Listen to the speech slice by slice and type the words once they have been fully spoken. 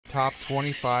Top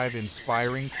 25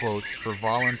 Inspiring Quotes for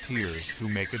Volunteers Who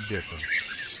Make a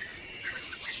Difference.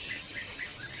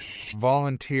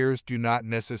 Volunteers do not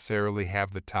necessarily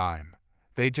have the time.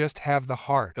 They just have the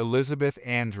heart. Elizabeth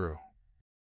Andrew.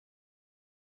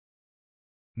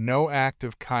 No act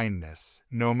of kindness,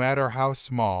 no matter how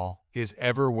small, is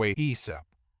ever wasted. Aesop.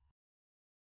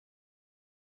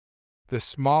 The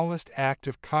smallest act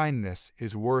of kindness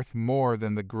is worth more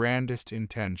than the grandest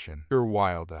intention.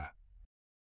 Wilde.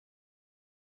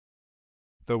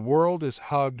 The world is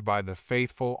hugged by the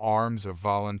faithful arms of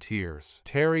volunteers.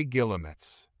 Terry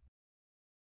Gillimitz.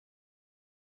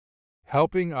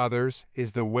 Helping others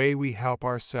is the way we help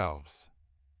ourselves.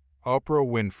 Oprah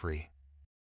Winfrey.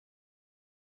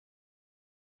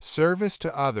 Service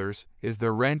to others is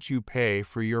the rent you pay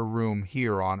for your room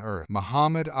here on earth.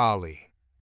 Muhammad Ali.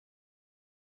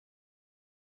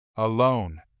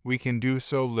 Alone, we can do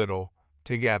so little.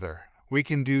 Together, we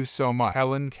can do so much.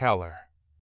 Helen Keller.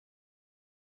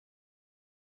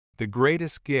 The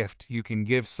greatest gift you can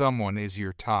give someone is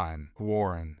your time.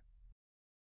 Warren.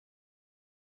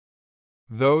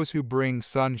 Those who bring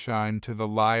sunshine to the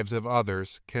lives of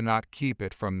others cannot keep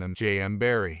it from them. J.M.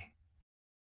 Barrie.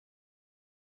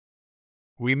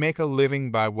 We make a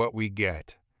living by what we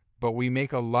get, but we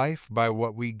make a life by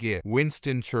what we give.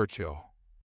 Winston Churchill.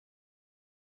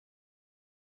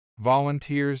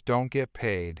 Volunteers don't get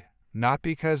paid, not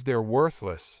because they're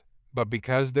worthless, but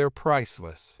because they're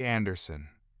priceless. Anderson.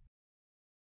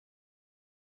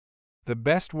 The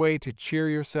best way to cheer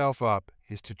yourself up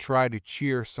is to try to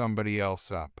cheer somebody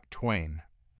else up. Twain.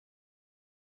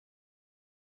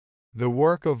 The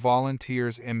work of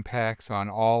volunteers impacts on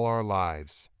all our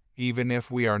lives, even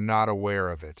if we are not aware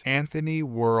of it. Anthony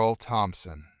Worrell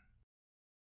Thompson.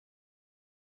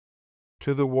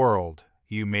 To the world,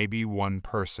 you may be one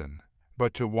person,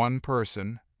 but to one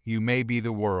person, you may be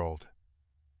the world.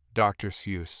 Dr.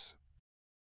 Seuss.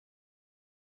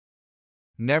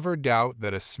 Never doubt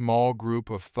that a small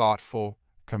group of thoughtful,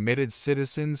 committed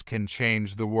citizens can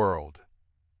change the world.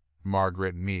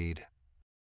 Margaret Mead.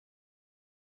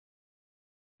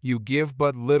 You give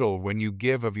but little when you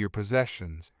give of your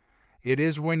possessions. It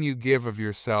is when you give of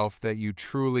yourself that you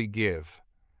truly give.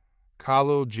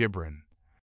 Khalil Gibran.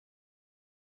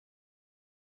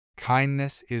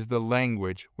 Kindness is the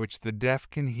language which the deaf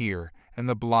can hear and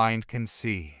the blind can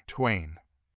see. Twain.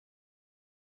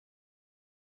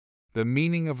 The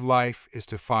meaning of life is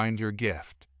to find your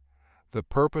gift. The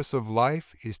purpose of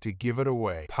life is to give it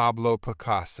away. Pablo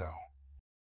Picasso.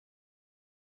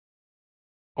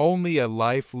 Only a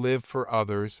life lived for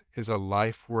others is a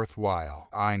life worthwhile.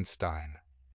 Einstein.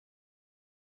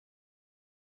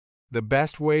 The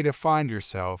best way to find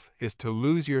yourself is to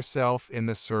lose yourself in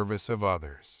the service of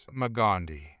others.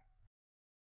 Gandhi.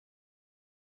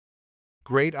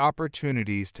 Great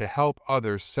opportunities to help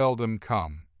others seldom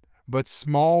come, but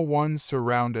small ones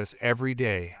surround us every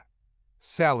day.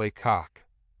 Sally Koch.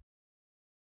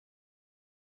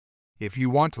 If you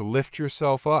want to lift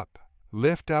yourself up,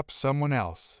 lift up someone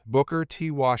else. Booker T.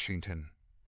 Washington.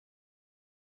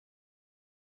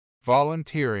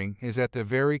 Volunteering is at the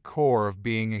very core of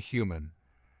being a human.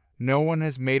 No one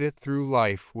has made it through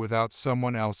life without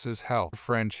someone else's help.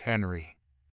 French Henry.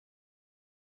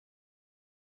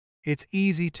 It's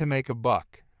easy to make a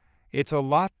buck. It's a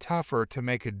lot tougher to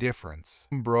make a difference.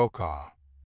 Brokaw.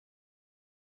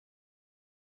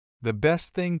 The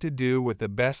best thing to do with the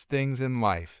best things in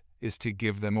life is to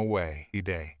give them away.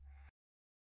 Day.